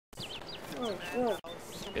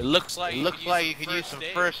It looks like you could use some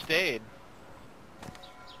first aid.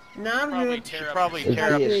 No, I'm good. Probably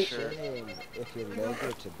tear up your shirt. If your leg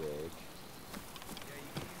were to break.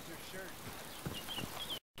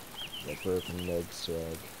 The broken leg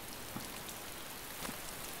swag.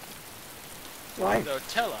 Why? So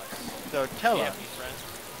tell us. Do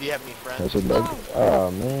you have any friends? How's your leg? Oh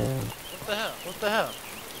man. What the hell? What the hell?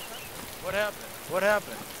 What happened? What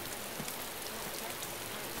happened?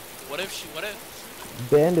 What if?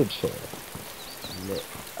 Bandage her.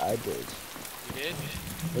 I did. You did?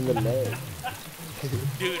 In the leg.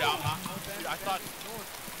 Dude, I thought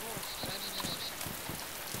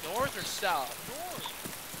north or south? North.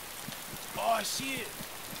 Oh, I see it.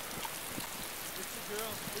 It's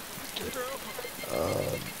a girl.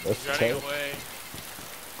 That's Running tough. away.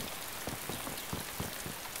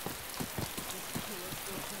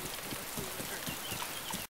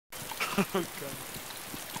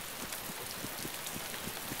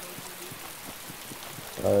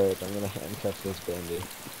 Alright, I'm gonna handcuff this Bambi.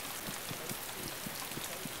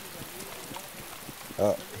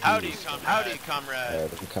 Oh, Howdy, comrade.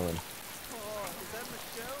 Alright, I'm coming. Oh, is that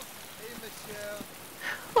Michelle? Hey, Michelle.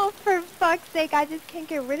 Oh, for fuck's sake, I just can't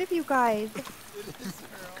get rid of you guys. It is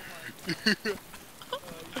her, oh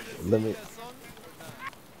my god. Let me... That song or not?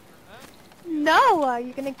 Huh? No, are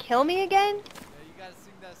you gonna kill me again? Yeah, you gotta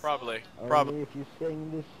sing that song. Probably. Only if you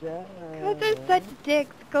sing this song. You guys are such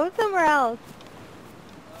dicks. Go somewhere else.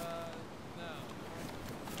 No.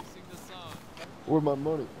 You sing the song. Where my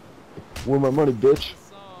money? Where my money, bitch? The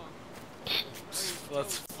song.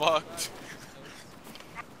 That's fucked.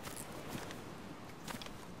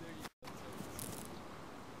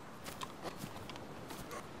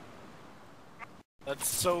 That's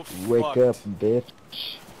so fucked. Wake up, bitch.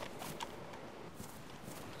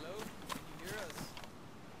 Hello? Can you hear us?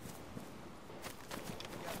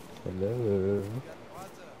 Hello. You got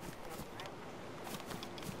water.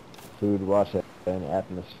 Food, water, and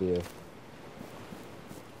atmosphere.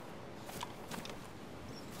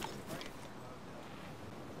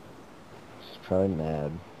 She's probably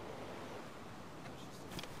mad.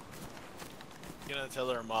 I'm gonna tell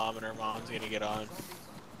her mom, and her mom's gonna get on.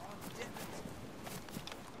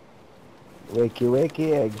 Wakey,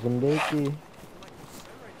 wakey, eggs and bakey.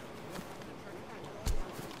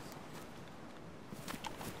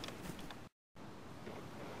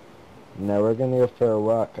 Now we're gonna go for a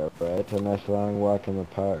walk, alright? A nice long walk in the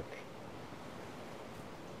park.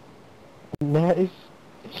 Nice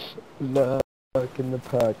long walk in the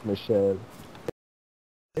park, Michelle.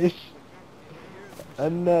 Nice. A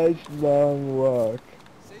nice long walk.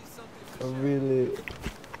 Say something, A Michelle. really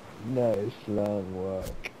nice long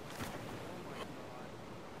walk.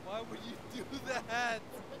 Why would you do that?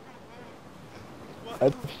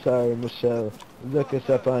 I'm sorry, Michelle. Look us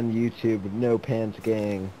up on YouTube, No Pants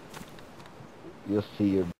Gang. You'll see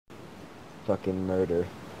your fucking murder.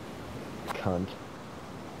 Cunt.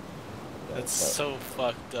 That's so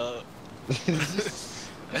fucked up.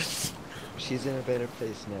 She's in a better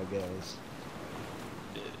place now, guys.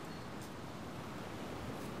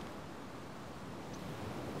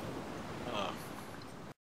 Oh.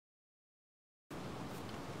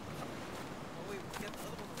 Oh, wait, we got the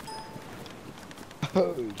other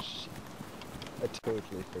one. Oh, shit. I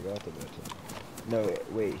totally forgot about him. No,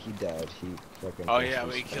 wait, he died. He fucking Oh pressed yeah,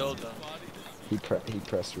 we respawn. killed him. He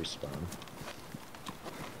pressed respawn.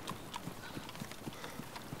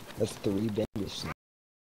 That's 3 bandages now.